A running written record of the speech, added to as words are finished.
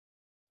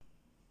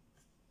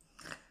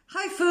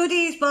Hi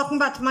foodies, welcome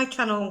back to my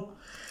channel.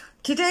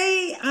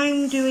 Today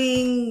I'm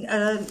doing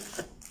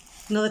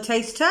another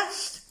taste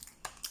test.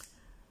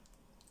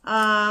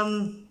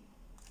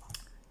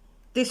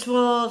 This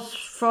was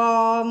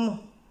from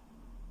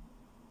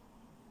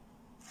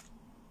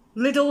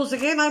Lidl's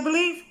again, I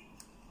believe,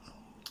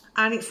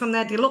 and it's from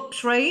their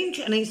deluxe range,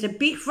 and it's a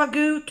beef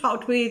ragu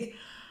topped with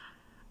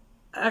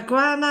a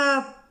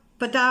grana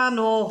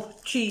padano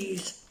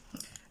cheese.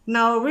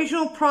 Now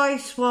original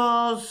price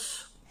was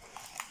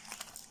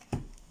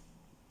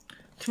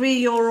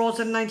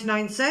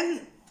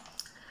 €3.99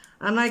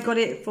 and I got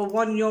it for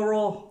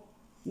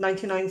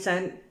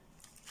 €1.99.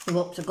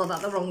 Whoops, I got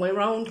that the wrong way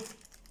round.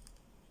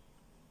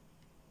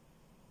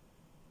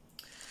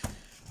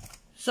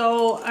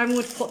 So I'm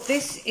going to put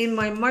this in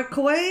my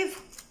microwave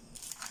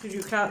because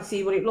you can't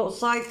see what it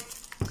looks like,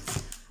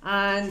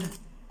 and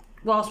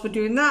whilst we're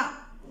doing that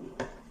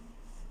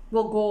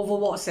we'll go over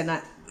what's in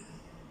it.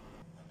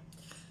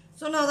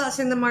 So now that's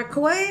in the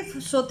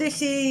microwave. So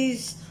this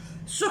is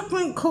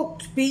succulent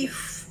cooked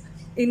beef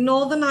in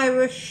Northern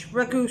Irish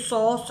ragu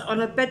sauce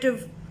on a bed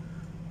of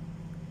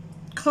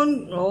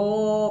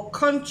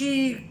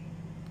congee,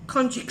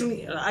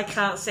 I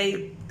can't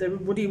say the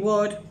woody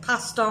word,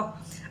 pasta,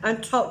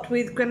 and topped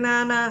with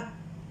grana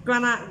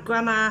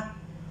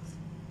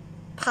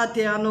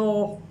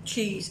padano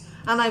cheese.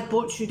 And I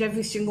butchered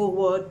every single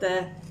word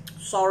there,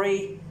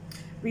 sorry,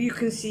 but you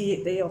can see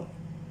it there.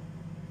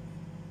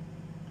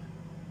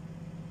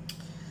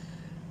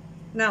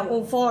 Now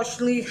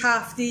unfortunately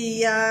half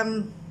the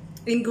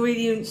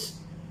ingredients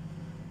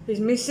is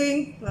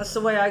missing. That's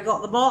the way I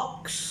got the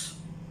box,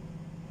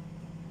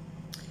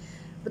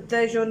 but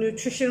there's your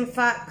nutrition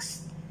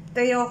facts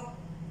there,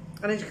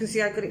 and as you can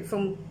see I got it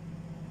from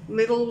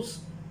Lidl's,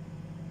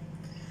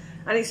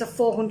 and it's a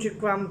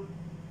 400-gram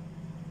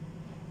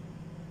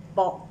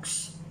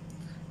box,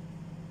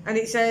 and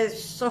it says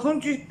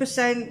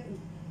 100%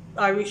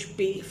 Irish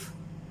beef.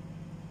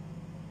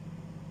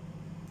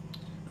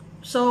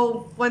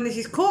 So when this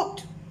is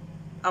cooked,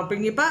 I'll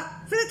bring you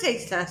back for the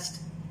taste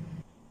test.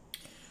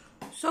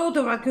 So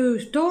the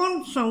ragu's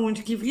done, so I'm going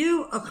to give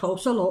you a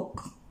closer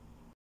look.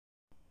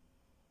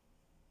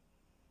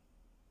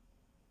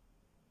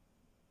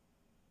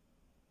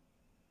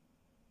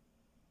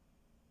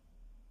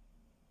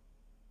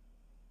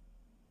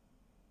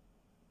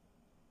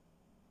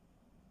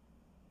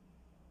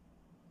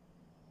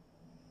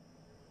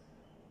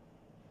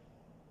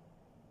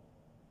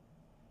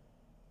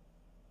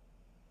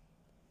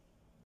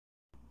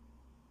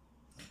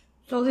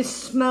 So this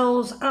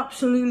smells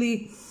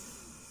absolutely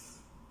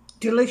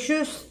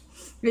delicious.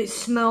 It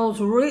smells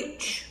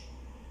rich.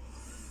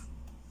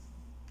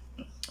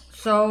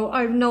 So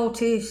I've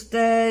noticed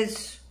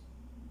there's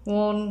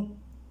 1,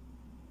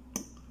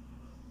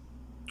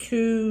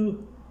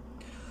 2,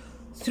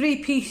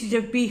 3 pieces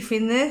of beef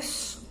in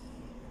this,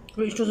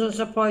 which doesn't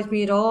surprise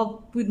me at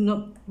all with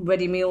not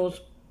ready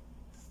meals.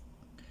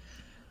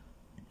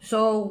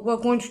 So we're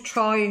going to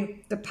try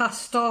the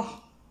pasta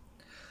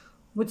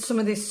with some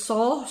of this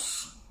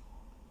sauce.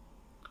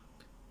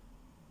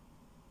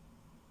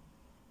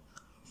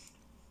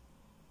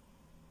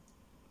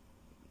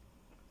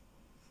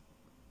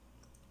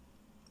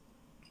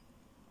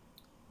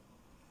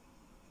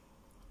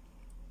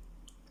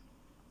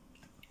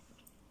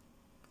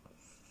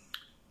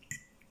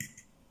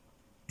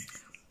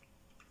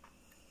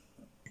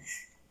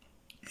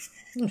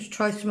 Let's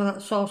try some of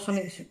that sauce on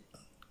it.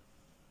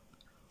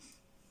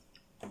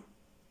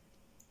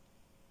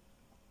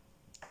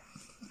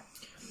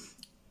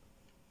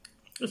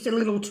 It's a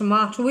little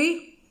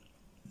tomatoey.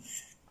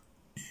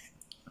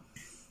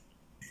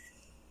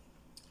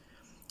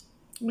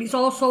 It's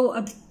also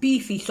a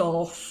beefy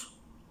sauce.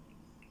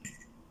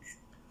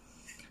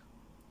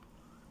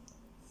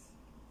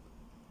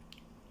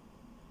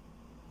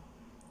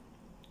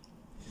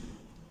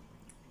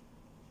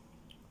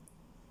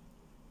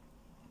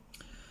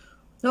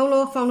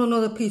 Now I found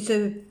another piece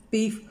of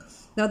beef.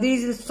 Now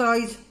these are the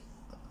size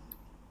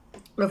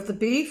of the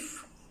beef.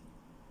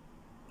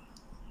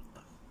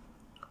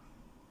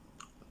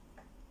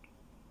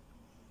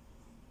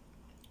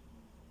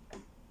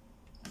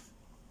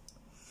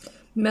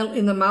 Melt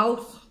in the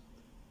mouth,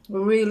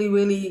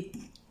 really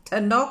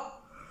tender.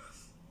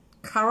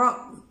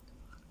 Carrot's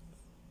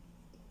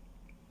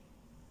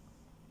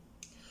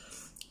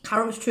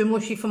too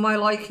mushy for my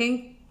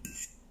liking.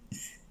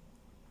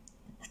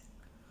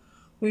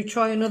 We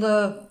try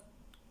another.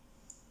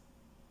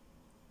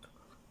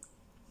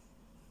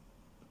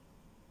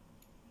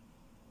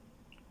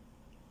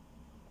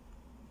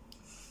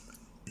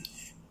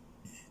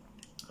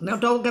 Now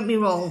don't get me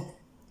wrong,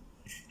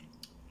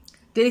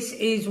 this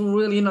is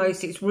really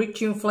nice. It's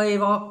rich in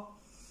flavour.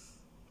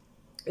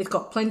 It's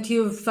got plenty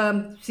of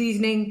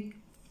seasoning.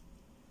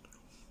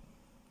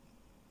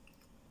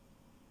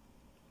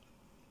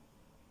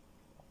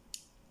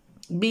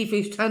 Beef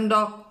is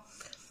tender.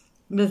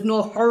 There's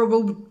no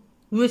horrible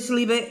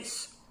bristly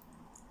bits.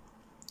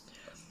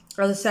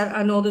 As I said,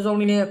 I know there's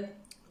only a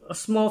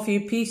small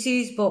few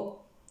pieces, but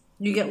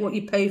you get what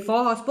you pay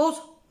for, I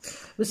suppose.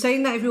 We're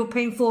saying that if you were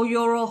paying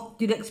 €4,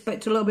 you'd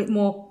expect a little bit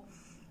more.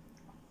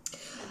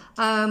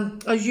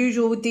 As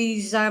usual with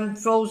these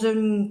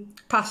frozen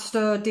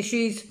pasta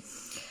dishes,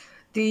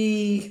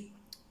 the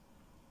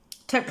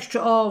texture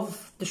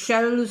of the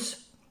shells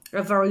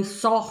are very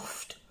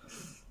soft.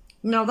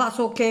 Now that's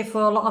okay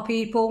for a lot of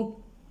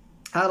people.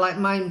 I like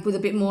mine with a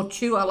bit more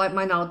chew. I like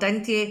mine al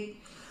dente.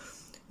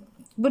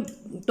 But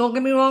don't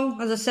get me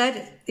wrong, as I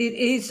said, it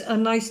is a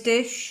nice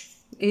dish.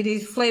 It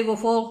is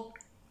flavourful.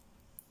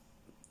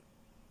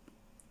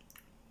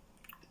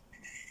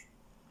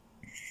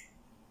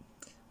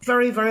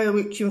 Very, very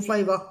rich in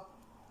flavour.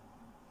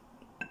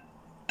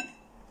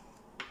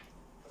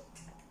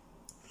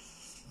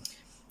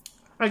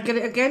 I'd get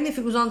it again if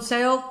it was on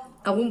sale.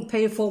 I wouldn't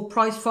pay a full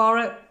price for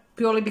it,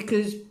 purely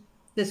because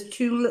there's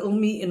too little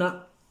meat in it.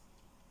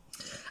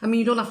 I mean,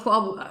 you don't have to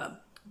put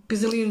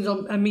gazillions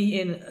of meat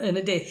in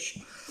a dish,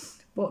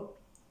 but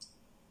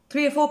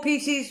 3 or 4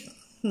 pieces,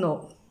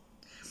 no.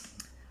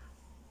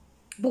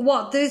 But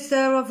what there's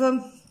there of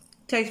them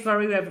tastes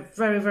very,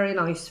 very, very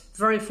nice,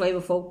 very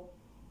flavourful.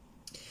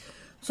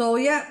 So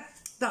yeah,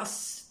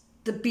 that's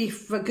the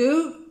beef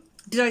ragu.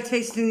 Did I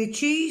taste any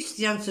cheese?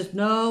 The answer is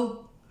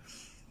no.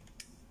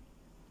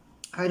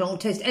 I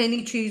don't taste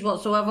any cheese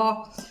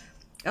whatsoever.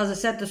 As I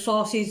said, the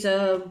sauce is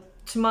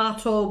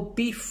tomato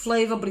beef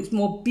flavour, but it's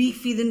more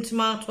beefy than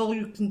tomato.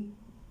 You can,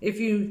 if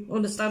you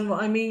understand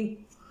what I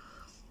mean.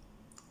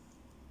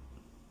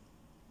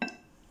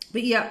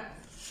 But yeah,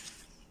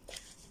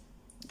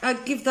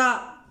 I'd give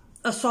that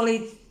a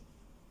solid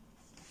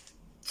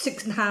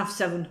 6.5,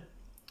 7.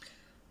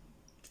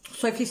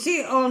 So if you see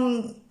it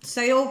on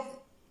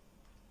sale,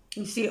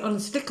 you see it on a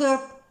sticker,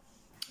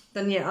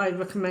 then yeah, I'd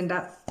recommend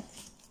that.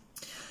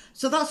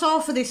 So that's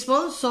all for this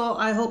one. So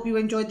I hope you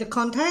enjoyed the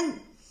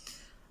content.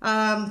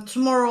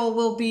 Tomorrow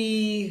will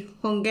be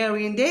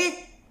Hungarian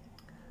Day,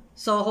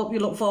 so I hope you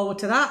look forward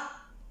to that.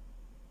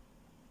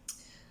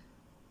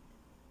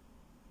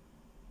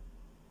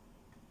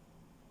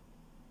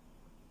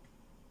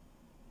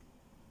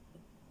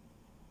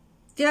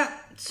 Yeah,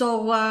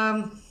 so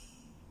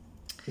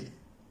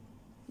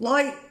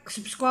like,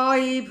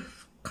 subscribe,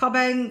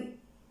 comment,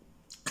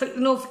 click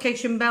the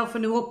notification bell for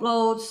new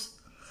uploads.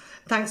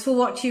 Thanks for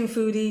watching,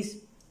 foodies.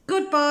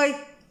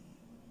 Goodbye.